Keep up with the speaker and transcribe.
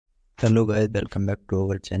Hello guys, welcome back to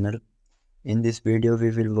our channel. In this video we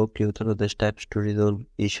will walk you through the steps to resolve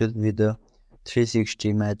issues with the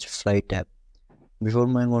 360 Match Flight app. Before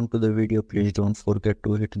moving on to the video, please don't forget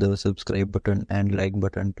to hit the subscribe button and like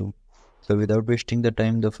button too. So without wasting the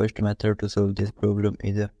time, the first method to solve this problem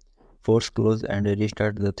is force close and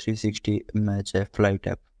restart the 360 Match Flight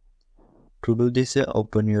app. To do this,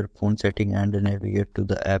 open your phone setting and navigate to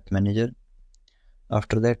the app manager.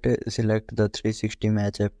 After that, select the 360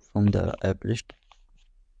 Match app from the app list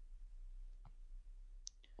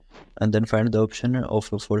and then find the option of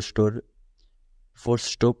a force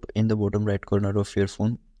stop in the bottom right corner of your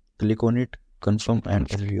phone. Click on it, confirm and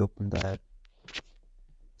reopen the app.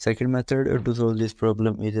 Second method to solve this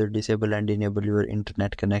problem is disable and enable your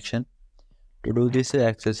internet connection. To do this,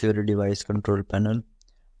 access your device control panel,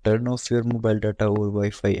 turn off your mobile data or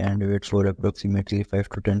Wi-Fi and wait for approximately 5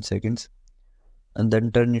 to 10 seconds. And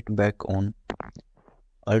then turn it back on.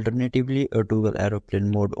 Alternatively, toggle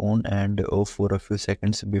aeroplane mode on and off for a few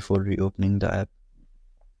seconds before reopening the app.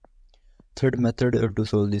 Third method to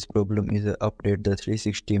solve this problem is update the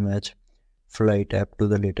 360 Match Flight app to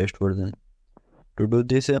the latest version. To do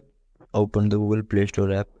this, open the Google Play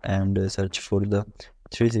Store app and search for the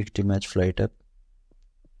 360 Match Flight app.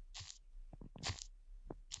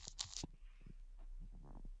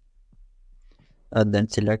 And then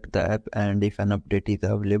select the app, and if an update is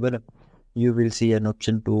available, you will see an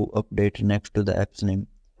option to update next to the app's name.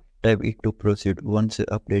 Type it to proceed. Once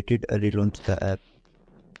updated, relaunch the app.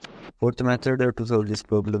 Fourth method to solve this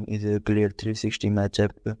problem is clear 360 Match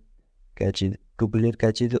app caches. To clear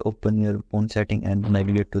caches, open your phone setting and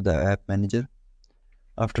navigate to the app manager.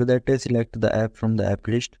 After that, select the app from the app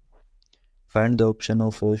list. Find the option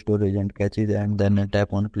of storage and caches and then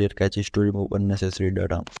tap on clear caches to remove unnecessary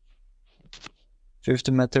data.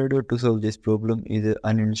 Fifth method to solve this problem is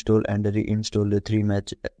uninstall and reinstall the 3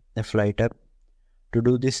 Match Flight app. To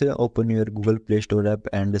do this, open your Google Play Store app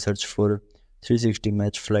and search for 360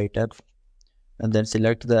 Match Flight app, and then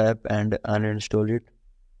select the app and uninstall it.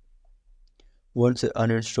 Once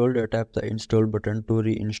uninstalled, tap the install button to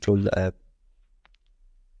reinstall the app.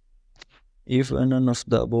 If none of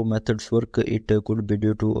the above methods work, it could be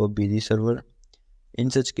due to a busy server. In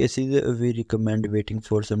such cases, we recommend waiting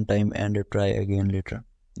for some time and try again later.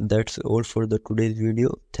 That's all for the today's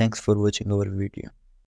video. Thanks for watching our video.